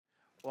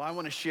Well, I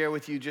want to share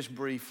with you just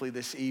briefly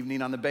this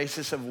evening on the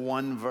basis of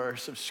one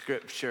verse of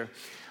Scripture.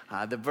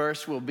 The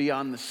verse will be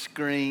on the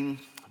screen,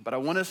 but I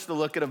want us to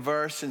look at a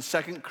verse in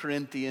 2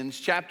 Corinthians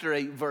chapter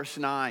 8, verse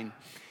 9.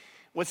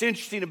 What's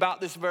interesting about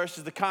this verse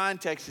is the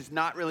context is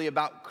not really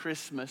about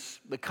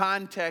Christmas. The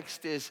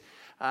context is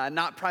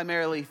not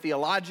primarily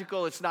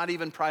theological. It's not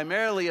even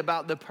primarily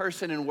about the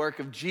person and work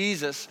of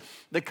Jesus.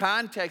 The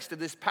context of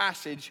this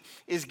passage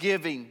is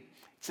giving.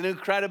 It's an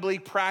incredibly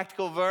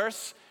practical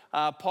verse.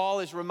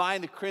 Paul is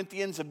reminding the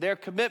Corinthians of their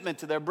commitment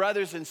to their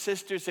brothers and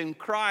sisters in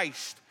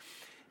Christ.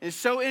 And it's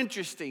so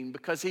interesting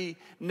because he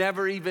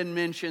never even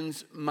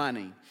mentions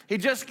money. He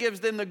just gives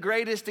them the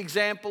greatest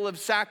example of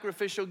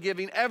sacrificial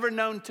giving ever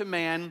known to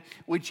man,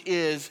 which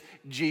is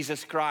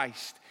Jesus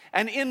Christ.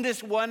 And in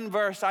this one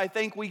verse, I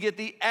think we get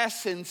the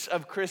essence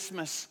of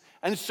Christmas.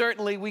 And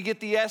certainly we get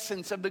the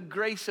essence of the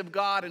grace of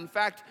God. In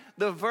fact,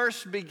 the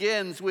verse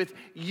begins with,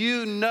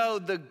 "You know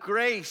the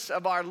grace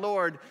of our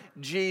Lord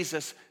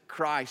Jesus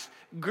Christ."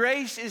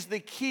 Grace is the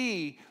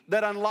key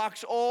that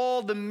unlocks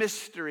all the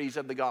mysteries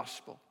of the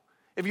gospel.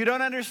 If you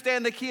don't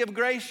understand the key of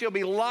grace, you'll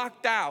be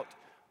locked out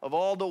of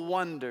all the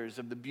wonders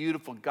of the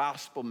beautiful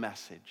gospel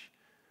message.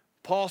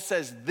 Paul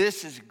says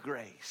this is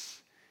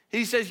grace.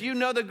 He says, you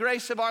know the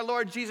grace of our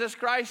Lord Jesus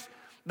Christ,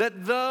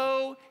 that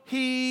though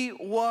he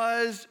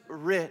was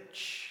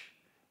rich,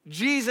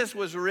 Jesus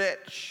was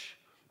rich.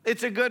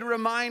 It's a good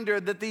reminder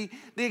that the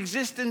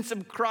existence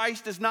of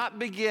Christ does not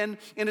begin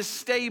in a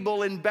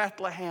stable in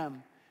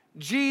Bethlehem.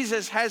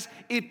 Jesus has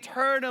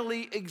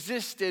eternally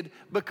existed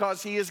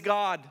because he is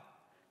God.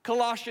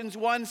 Colossians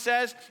 1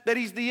 says that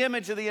he's the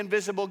image of the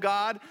invisible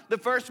God, the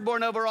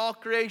firstborn over all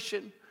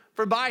creation.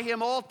 For by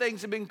him all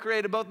things have been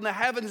created, both in the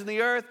heavens and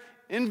the earth,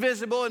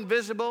 invisible and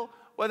visible,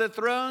 whether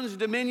thrones,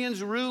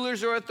 dominions,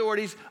 rulers, or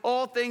authorities,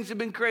 all things have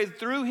been created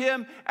through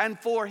him and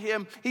for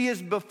him. He is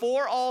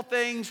before all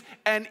things,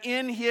 and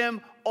in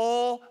him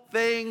all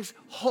things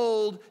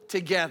hold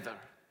together.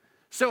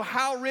 So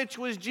how rich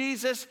was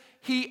Jesus?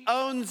 He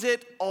owns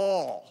it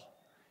all.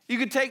 You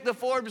could take the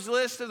Forbes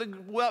list of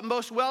the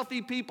most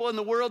wealthy people in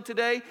the world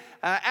today,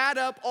 add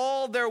up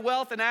all their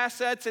wealth and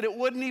assets, and it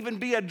wouldn't even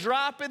be a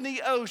drop in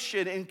the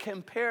ocean in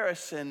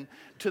comparison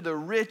to the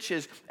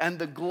riches and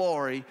the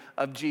glory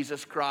of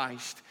Jesus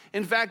Christ.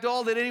 In fact,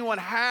 all that anyone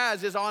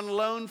has is on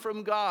loan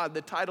from God.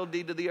 The title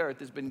deed to the earth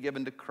has been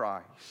given to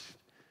Christ.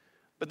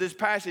 But this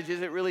passage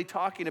isn't really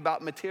talking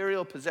about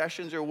material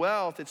possessions or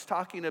wealth. It's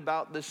talking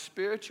about the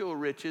spiritual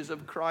riches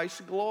of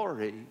Christ's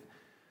glory.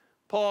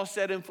 Paul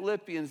said in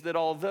Philippians that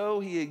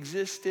although he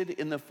existed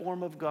in the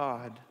form of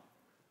God,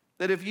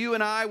 that if you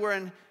and I were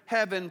in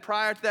heaven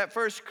prior to that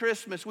first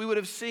Christmas, we would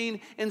have seen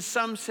in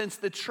some sense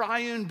the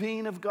triune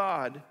being of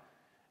God.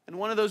 And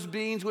one of those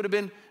beings would have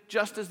been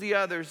just as the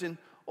others in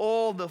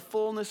all the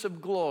fullness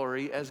of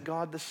glory as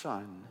God the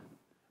Son.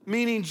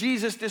 Meaning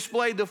Jesus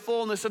displayed the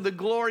fullness of the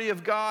glory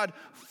of God,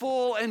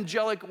 full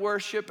angelic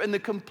worship, and the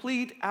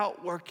complete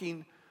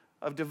outworking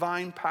of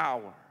divine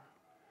power.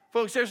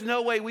 Folks, there's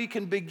no way we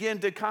can begin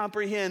to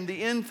comprehend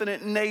the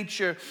infinite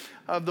nature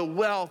of the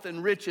wealth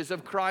and riches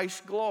of Christ's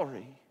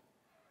glory.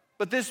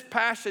 But this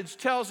passage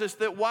tells us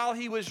that while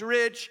he was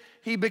rich,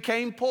 he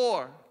became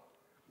poor.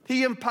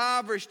 He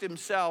impoverished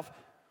himself.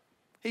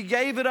 He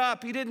gave it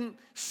up. He didn't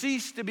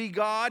cease to be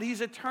God.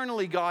 He's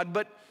eternally God,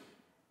 but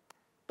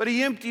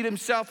he emptied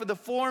himself of the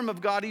form of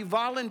God. He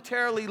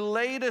voluntarily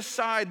laid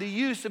aside the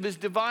use of his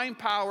divine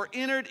power,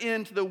 entered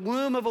into the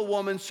womb of a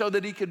woman so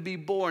that he could be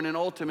born and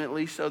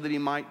ultimately so that he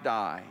might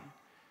die.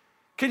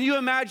 Can you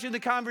imagine the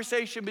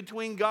conversation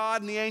between God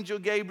and the angel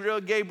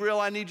Gabriel? Gabriel,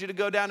 I need you to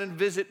go down and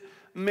visit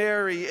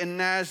Mary in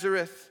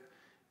Nazareth.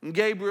 And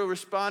Gabriel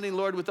responding,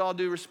 Lord, with all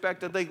due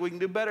respect, I think we can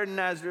do better than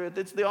Nazareth.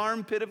 It's the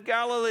armpit of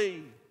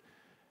Galilee.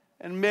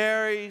 And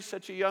Mary,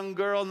 such a young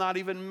girl, not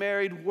even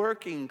married,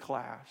 working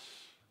class.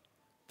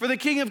 For the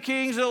King of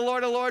Kings and the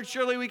Lord of Lords,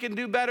 surely we can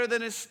do better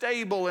than a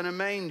stable in a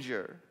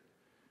manger.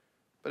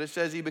 But it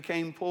says he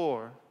became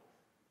poor.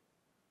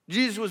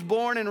 Jesus was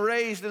born and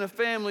raised in a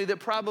family that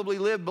probably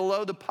lived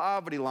below the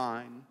poverty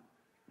line.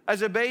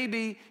 As a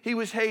baby, he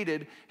was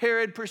hated.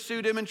 Herod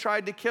pursued him and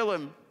tried to kill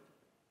him.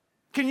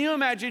 Can you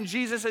imagine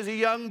Jesus as a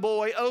young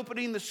boy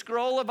opening the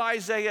scroll of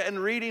Isaiah and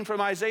reading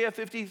from Isaiah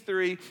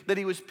 53 that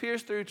he was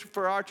pierced through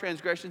for our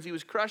transgressions, he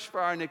was crushed for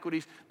our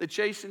iniquities, the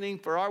chastening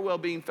for our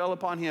well-being fell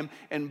upon him,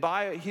 and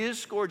by his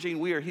scourging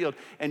we are healed.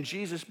 And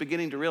Jesus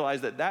beginning to realize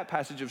that that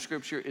passage of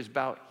Scripture is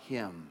about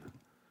him.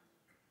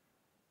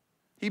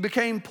 He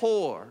became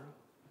poor.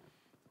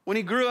 When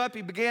he grew up,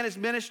 he began his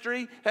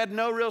ministry, had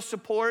no real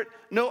support,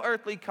 no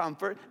earthly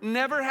comfort,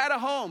 never had a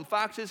home.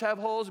 Foxes have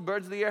holes,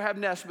 birds of the air have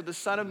nests, but the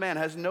Son of Man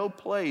has no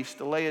place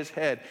to lay his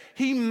head.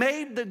 He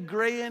made the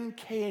Grand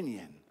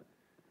Canyon,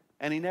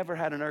 and he never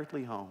had an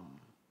earthly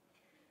home.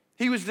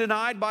 He was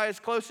denied by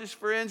his closest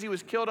friends. He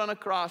was killed on a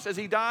cross. As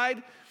he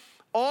died,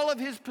 all of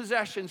his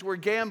possessions were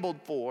gambled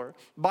for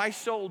by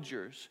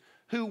soldiers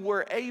who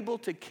were able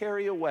to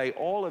carry away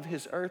all of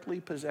his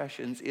earthly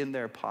possessions in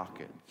their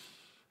pockets.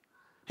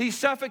 He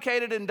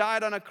suffocated and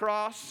died on a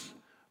cross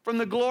from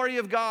the glory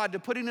of God to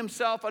putting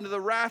himself under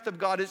the wrath of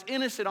God as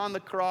innocent on the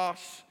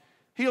cross.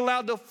 He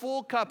allowed the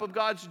full cup of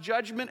God's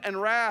judgment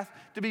and wrath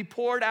to be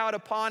poured out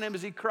upon him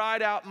as he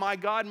cried out, my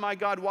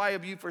God, why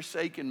have you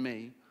forsaken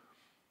me?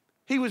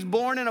 He was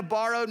born in a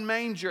borrowed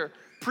manger,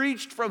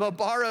 preached from a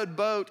borrowed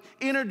boat,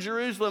 entered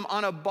Jerusalem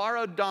on a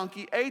borrowed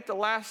donkey, ate the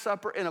Last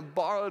Supper in a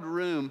borrowed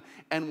room,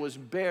 and was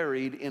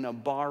buried in a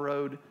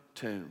borrowed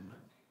tomb.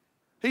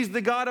 He's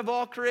the God of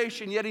all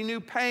creation, yet he knew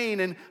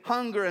pain and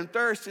hunger and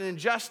thirst and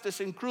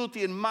injustice and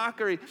cruelty and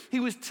mockery. He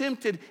was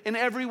tempted in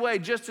every way,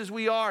 just as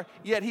we are,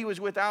 yet he was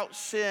without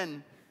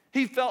sin.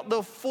 He felt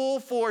the full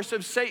force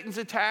of Satan's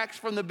attacks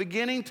from the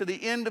beginning to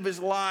the end of his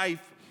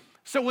life.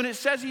 So when it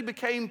says he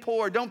became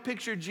poor, don't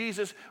picture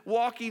Jesus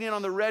walking in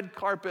on the red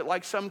carpet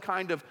like some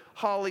kind of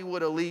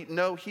Hollywood elite.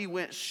 No, he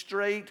went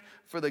straight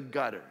for the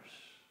gutters.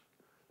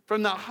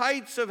 From the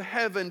heights of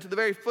heaven to the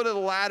very foot of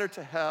the ladder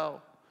to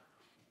hell.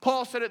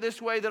 Paul said it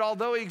this way, that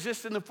although he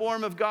exists in the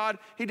form of God,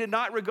 he did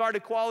not regard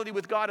equality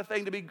with God a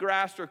thing to be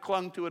grasped or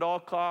clung to at all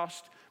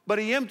cost. But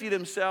he emptied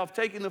himself,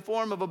 taking the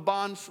form of a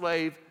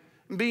bondslave,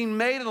 being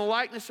made in the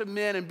likeness of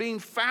men, and being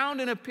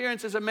found in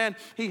appearance as a man,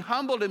 he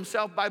humbled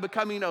himself by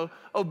becoming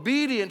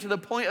obedient to the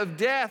point of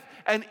death,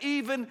 and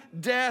even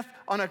death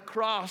on a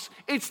cross.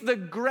 It's the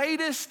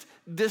greatest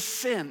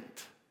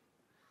descent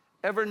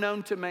ever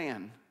known to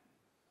man.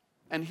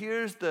 And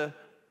here's the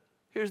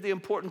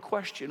important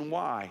question,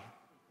 why?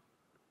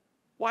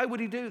 Why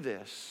would he do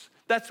this?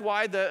 That's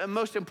why the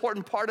most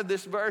important part of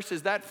this verse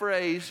is that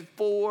phrase,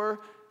 for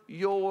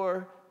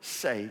your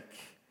sake.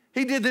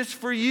 He did this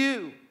for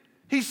you.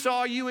 He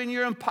saw you in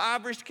your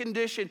impoverished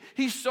condition.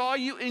 He saw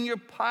you in your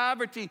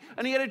poverty,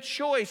 and he had a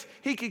choice.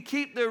 He could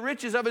keep the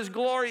riches of his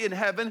glory in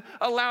heaven,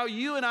 allow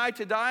you and I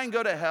to die and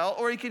go to hell,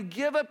 or he could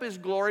give up his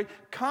glory,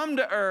 come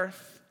to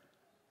earth,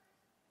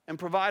 and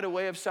provide a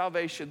way of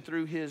salvation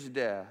through his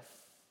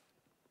death.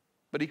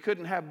 But he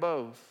couldn't have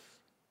both.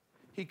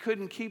 He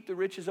couldn't keep the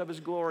riches of his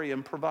glory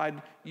and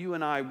provide you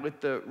and I with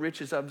the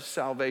riches of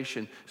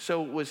salvation.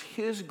 So it was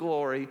his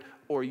glory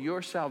or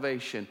your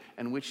salvation.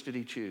 And which did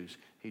he choose?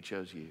 He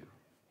chose you.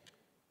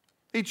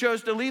 He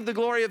chose to leave the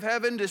glory of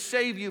heaven to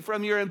save you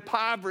from your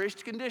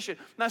impoverished condition.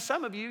 Now,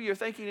 some of you, you're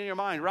thinking in your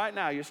mind right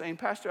now, you're saying,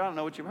 Pastor, I don't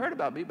know what you've heard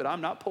about me, but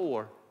I'm not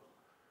poor.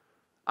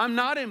 I'm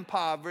not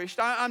impoverished.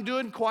 I'm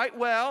doing quite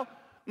well.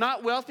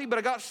 Not wealthy, but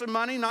I got some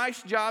money,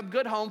 nice job,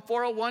 good home,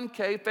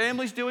 401k,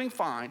 family's doing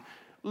fine.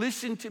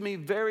 Listen to me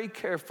very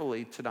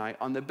carefully tonight.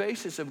 On the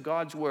basis of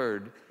God's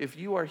word, if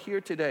you are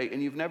here today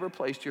and you've never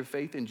placed your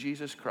faith in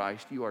Jesus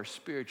Christ, you are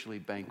spiritually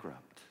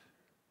bankrupt.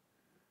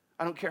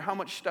 I don't care how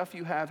much stuff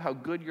you have, how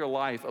good your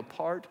life,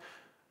 apart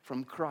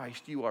from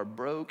Christ, you are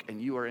broke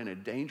and you are in a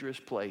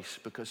dangerous place,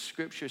 because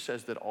Scripture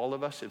says that all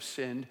of us have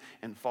sinned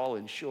and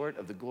fallen short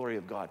of the glory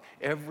of God.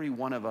 Every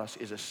one of us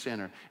is a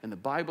sinner. And the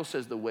Bible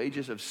says the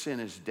wages of sin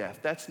is death.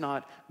 That's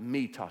not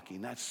me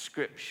talking, that's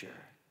Scripture.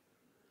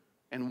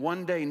 And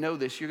one day, know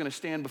this, you're going to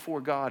stand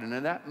before God, and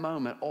in that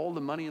moment, all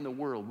the money in the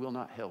world will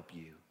not help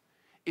you.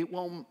 It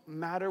won't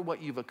matter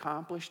what you've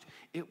accomplished.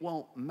 It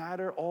won't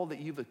matter all that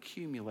you've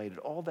accumulated.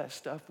 All that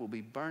stuff will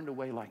be burned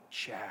away like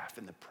chaff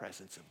in the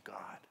presence of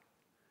God.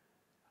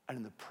 And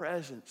in the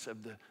presence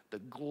of the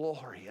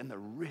glory and the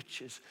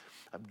riches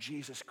of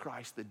Jesus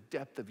Christ, the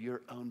depth of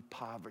your own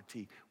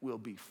poverty will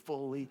be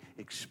fully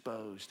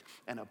exposed.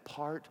 And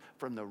apart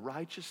from the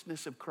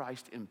righteousness of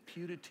Christ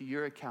imputed to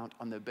your account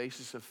on the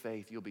basis of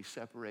faith, you'll be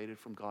separated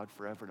from God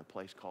forever in a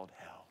place called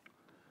hell.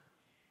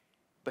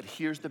 But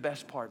here's the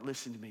best part.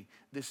 Listen to me.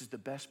 This is the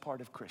best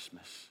part of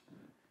Christmas.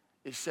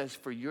 It says,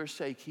 for your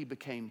sake he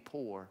became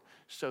poor,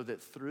 so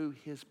that through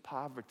his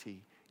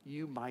poverty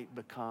you might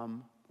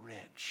become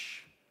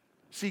rich.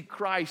 See,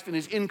 Christ in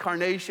his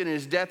incarnation, in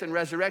his death and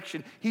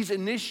resurrection, he's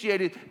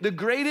initiated the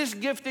greatest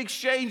gift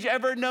exchange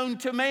ever known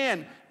to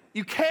man.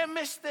 You can't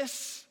miss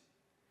this.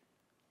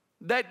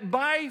 That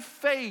by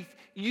faith,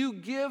 you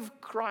give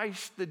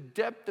Christ the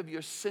depth of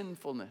your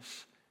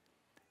sinfulness,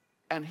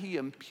 and he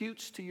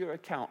imputes to your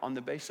account on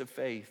the basis of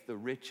faith the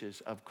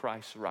riches of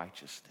Christ's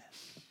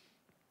righteousness.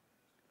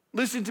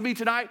 Listen to me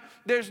tonight.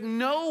 There's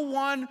no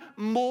one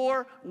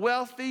more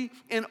wealthy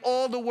in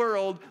all the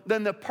world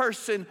than the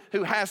person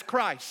who has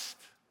Christ.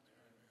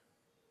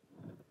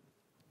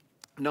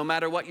 No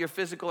matter what your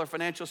physical or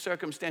financial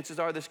circumstances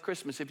are this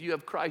Christmas, if you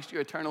have Christ,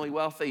 you're eternally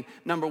wealthy.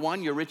 Number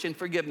one, you're rich in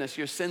forgiveness.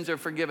 Your sins are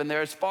forgiven.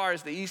 They're as far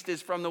as the east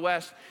is from the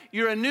west.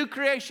 You're a new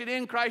creation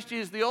in Christ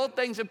Jesus. The old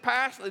things have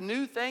passed, the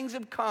new things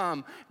have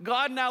come.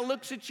 God now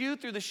looks at you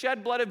through the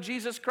shed blood of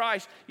Jesus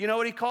Christ. You know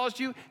what he calls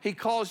you? He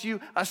calls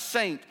you a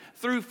saint.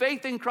 Through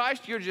faith in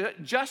Christ, you're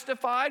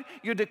justified.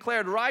 You're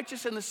declared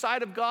righteous in the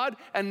sight of God,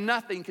 and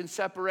nothing can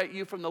separate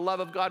you from the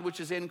love of God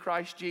which is in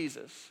Christ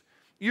Jesus.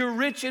 You're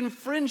rich in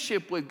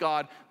friendship with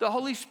God. The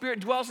Holy Spirit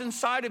dwells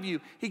inside of you.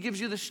 He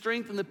gives you the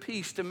strength and the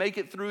peace to make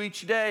it through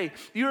each day.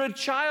 You're a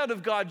child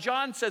of God.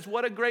 John says,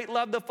 what a great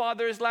love the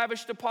Father has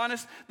lavished upon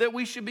us, that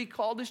we should be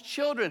called his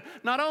children.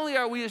 Not only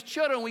are we his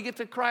children, we get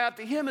to cry out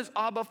to him as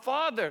Abba,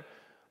 Father.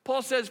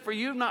 Paul says, for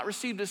you've not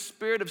received a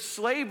spirit of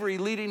slavery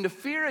leading to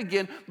fear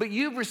again, but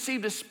you've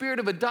received a spirit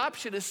of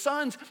adoption as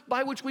sons,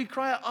 by which we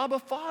cry, Abba,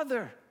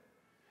 Father.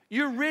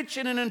 You're rich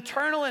in an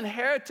eternal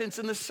inheritance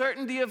in the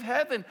certainty of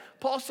heaven.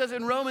 Paul says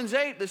in Romans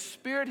 8, the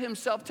Spirit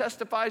himself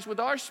testifies with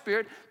our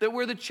spirit that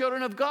we're the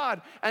children of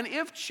God. And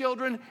if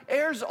children,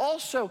 heirs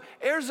also,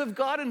 heirs of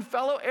God and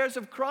fellow heirs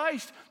of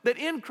Christ, that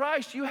in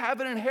Christ you have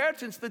an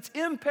inheritance that's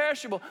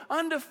imperishable,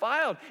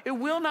 undefiled. It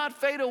will not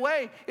fade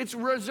away. It's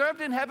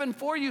reserved in heaven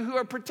for you who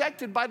are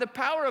protected by the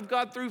power of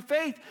God through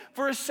faith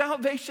for a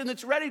salvation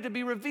that's ready to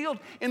be revealed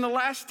in the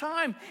last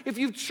time. If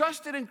you've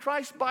trusted in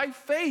Christ by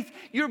faith,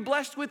 you're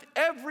blessed with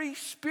every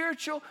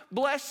spiritual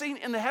blessing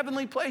in the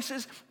heavenly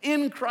places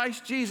in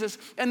Christ Jesus.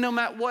 And no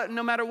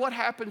matter what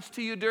happens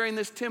to you during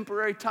this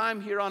temporary time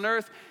here on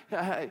earth,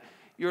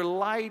 your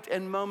light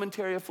and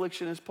momentary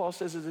affliction, as Paul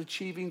says, is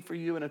achieving for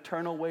you an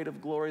eternal weight of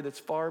glory that's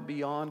far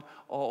beyond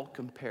all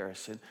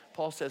comparison.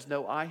 Paul says,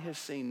 no eye has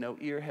seen, no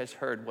ear has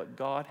heard what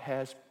God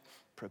has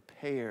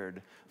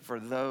prepared for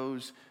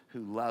those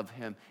who love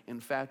him.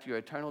 In fact, your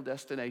eternal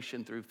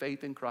destination through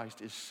faith in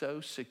Christ is so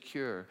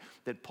secure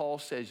that Paul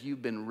says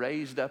you've been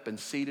raised up and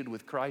seated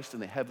with Christ in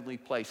the heavenly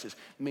places,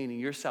 meaning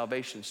your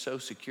salvation is so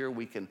secure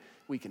we can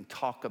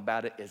talk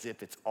about it as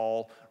if it's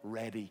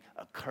already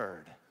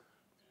occurred.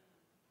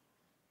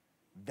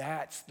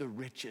 That's the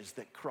riches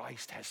that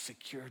Christ has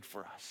secured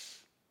for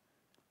us.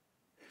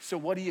 So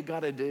what do you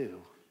got to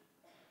do?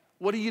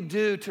 What do you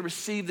do to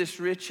receive this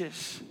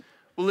riches?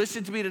 Well,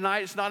 listen to me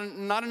tonight. It's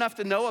not enough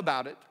to know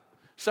about it.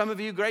 Some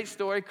of you, great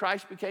story.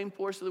 Christ became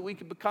poor so that we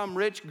could become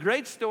rich.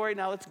 Great story.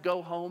 Now let's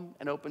go home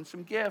and open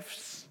some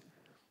gifts.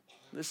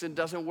 Listen, it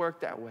doesn't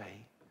work that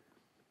way.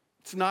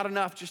 It's not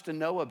enough just to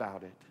know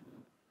about it.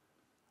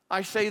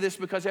 I say this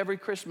because every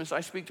Christmas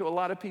I speak to a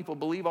lot of people,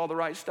 believe all the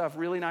right stuff,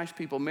 really nice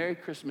people. Merry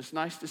Christmas,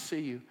 nice to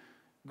see you.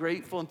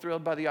 Grateful and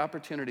thrilled by the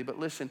opportunity. But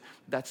listen,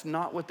 that's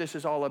not what this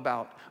is all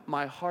about.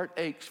 My heart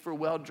aches for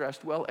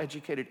well-dressed,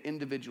 well-educated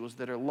individuals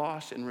that are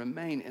lost and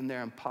remain in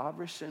their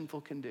impoverished,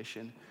 sinful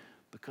condition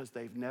because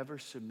they've never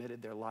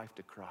submitted their life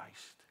to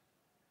Christ.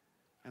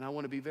 And I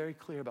want to be very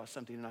clear about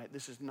something tonight.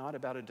 This is not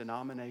about a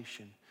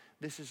denomination.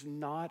 This is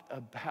not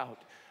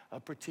about a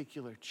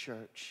particular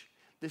church.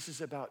 This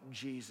is about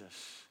Jesus,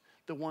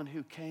 the one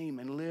who came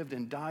and lived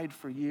and died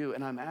for you.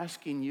 And I'm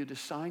asking you to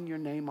sign your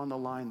name on the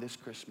line this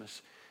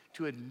Christmas,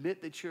 to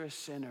admit that you're a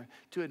sinner,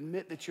 to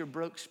admit that you're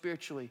broke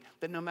spiritually,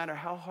 that no matter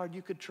how hard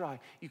you could try,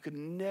 you could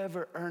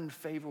never earn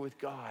favor with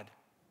God,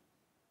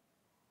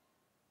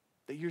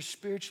 that you're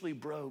spiritually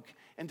broke,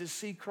 and to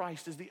see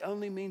Christ as the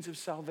only means of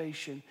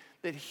salvation,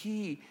 that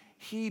He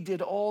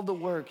did all the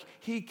work.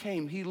 He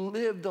came, He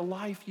lived the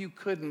life you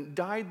couldn't,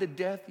 died the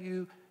death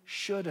you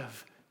should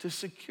have, to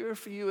secure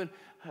for you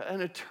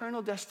an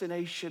eternal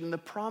destination and the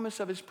promise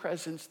of His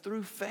presence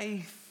through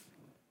faith,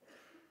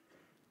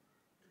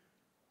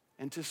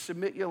 and to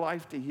submit your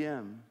life to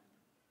Him,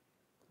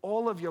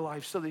 all of your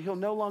life, so that He'll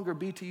no longer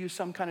be to you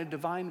some kind of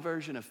divine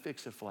version of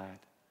Fix-A-Flat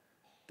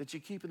that you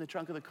keep in the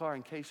trunk of the car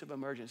in case of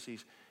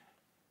emergencies,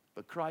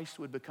 but Christ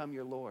would become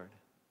your Lord,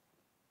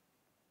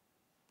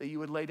 that you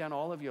would lay down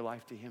all of your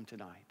life to Him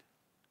tonight,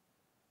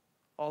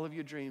 all of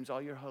your dreams,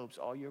 all your hopes,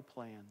 all your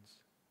plans,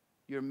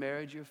 your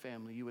marriage, your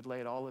family, you would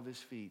lay it all at His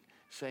feet,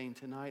 saying,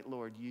 tonight,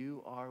 Lord,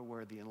 you are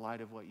worthy in light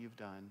of what you've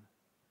done.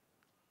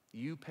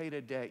 You paid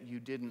a debt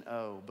you didn't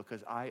owe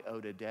because I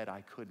owed a debt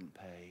I couldn't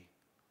pay,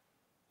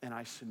 and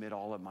I submit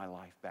all of my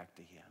life back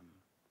to Him.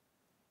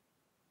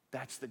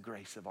 That's the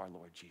grace of our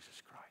Lord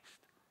Jesus Christ,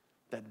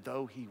 that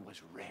though He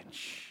was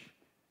rich,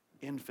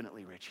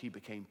 infinitely rich, He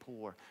became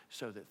poor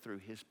so that through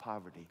His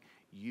poverty,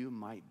 you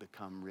might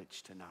become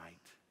rich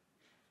tonight.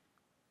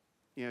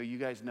 You know, you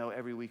guys know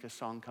every week a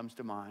song comes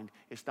to mind.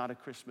 It's not a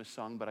Christmas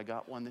song, but I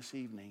got one this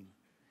evening.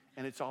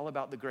 And it's all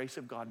about the grace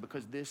of God,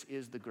 because this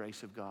is the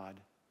grace of God.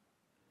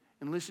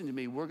 And listen to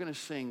me, we're going to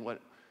sing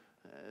what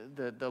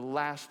the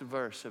last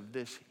verse of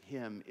this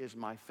hymn is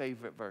my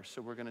favorite verse,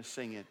 so we're going to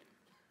sing it.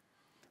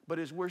 But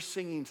as we're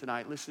singing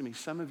tonight, listen to me,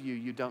 some of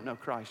you don't know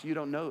Christ. You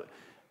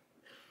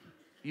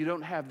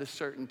don't have the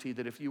certainty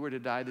that if you were to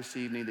die this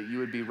evening that you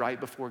would be right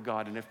before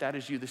God. And if that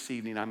is you this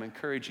evening, I'm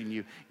encouraging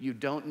you. You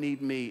don't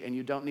need me and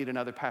you don't need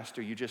another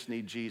pastor. You just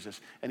need Jesus.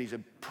 And He's a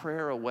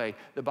prayer away.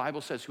 The Bible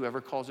says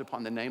whoever calls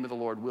upon the name of the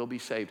Lord will be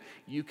saved.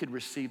 You could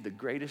receive the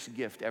greatest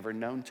gift ever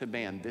known to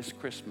man this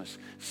Christmas,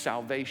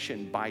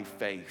 salvation by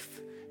faith.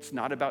 It's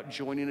not about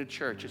joining a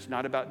church. It's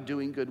not about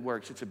doing good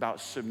works. It's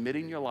about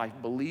submitting your life,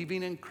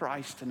 believing in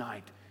Christ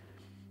tonight.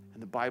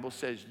 And the Bible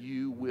says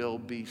you will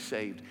be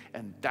saved.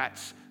 And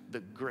that's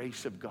the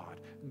grace of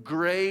God.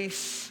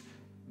 Grace,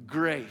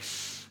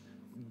 grace,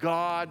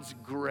 God's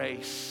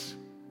grace.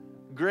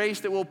 Grace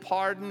that will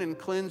pardon and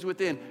cleanse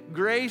within.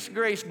 Grace,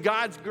 grace,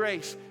 God's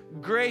grace.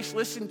 Grace,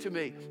 listen to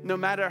me, no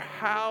matter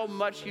how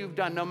much you've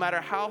done, no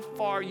matter how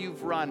far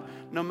you've run,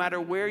 no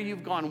matter where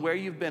you've gone, where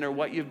you've been, or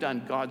what you've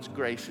done, God's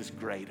grace is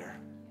greater.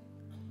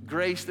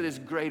 Grace that is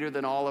greater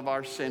than all of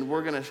our sin.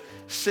 We're going to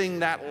sing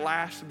that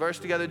last verse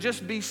together.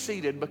 Just be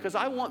seated, because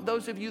I want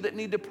those of you that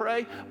need to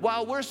pray,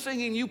 while we're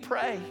singing, you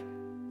pray.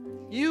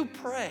 You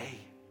pray.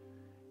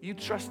 You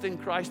trust in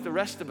Christ. The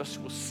rest of us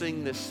will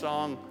sing this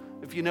song.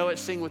 If you know it,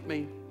 sing with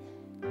me.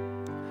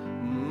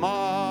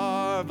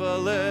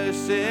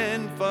 Marvelous,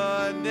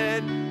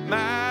 infinite,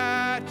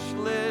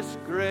 matchless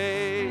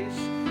grace,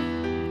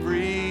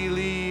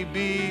 freely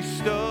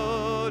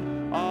bestowed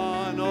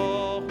on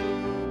all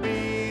who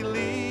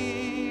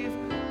believe,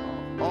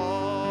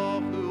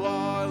 all who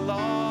are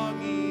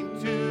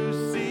longing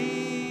to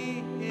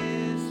see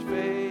His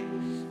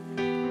face.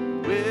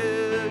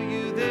 Will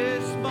you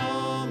this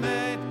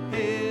moment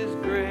His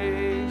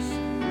grace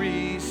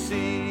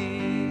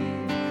receive?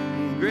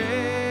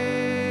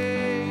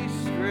 Grace,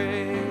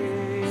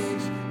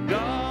 grace,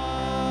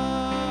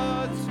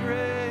 God's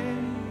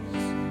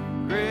grace,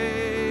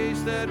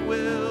 grace that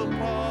will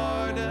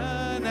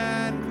pardon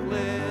and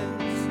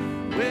cleanse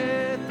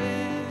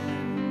within.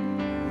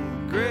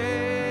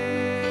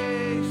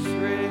 Grace,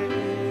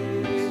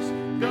 grace,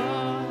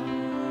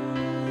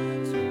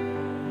 God's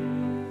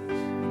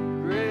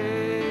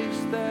grace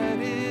that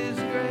is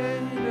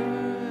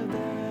greater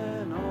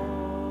than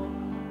all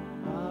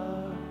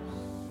us.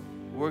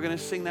 We're going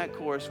to sing that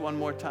chorus one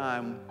more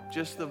time,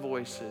 just the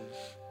voices.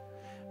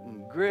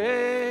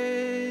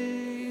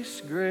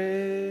 Grace,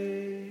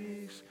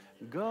 grace,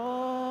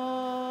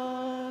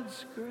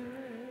 God's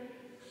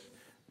grace,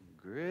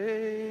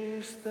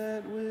 grace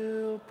that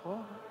will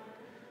part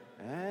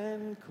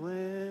and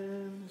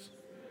cleanse.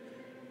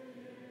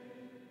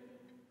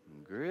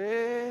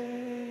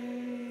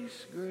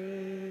 Grace, grace.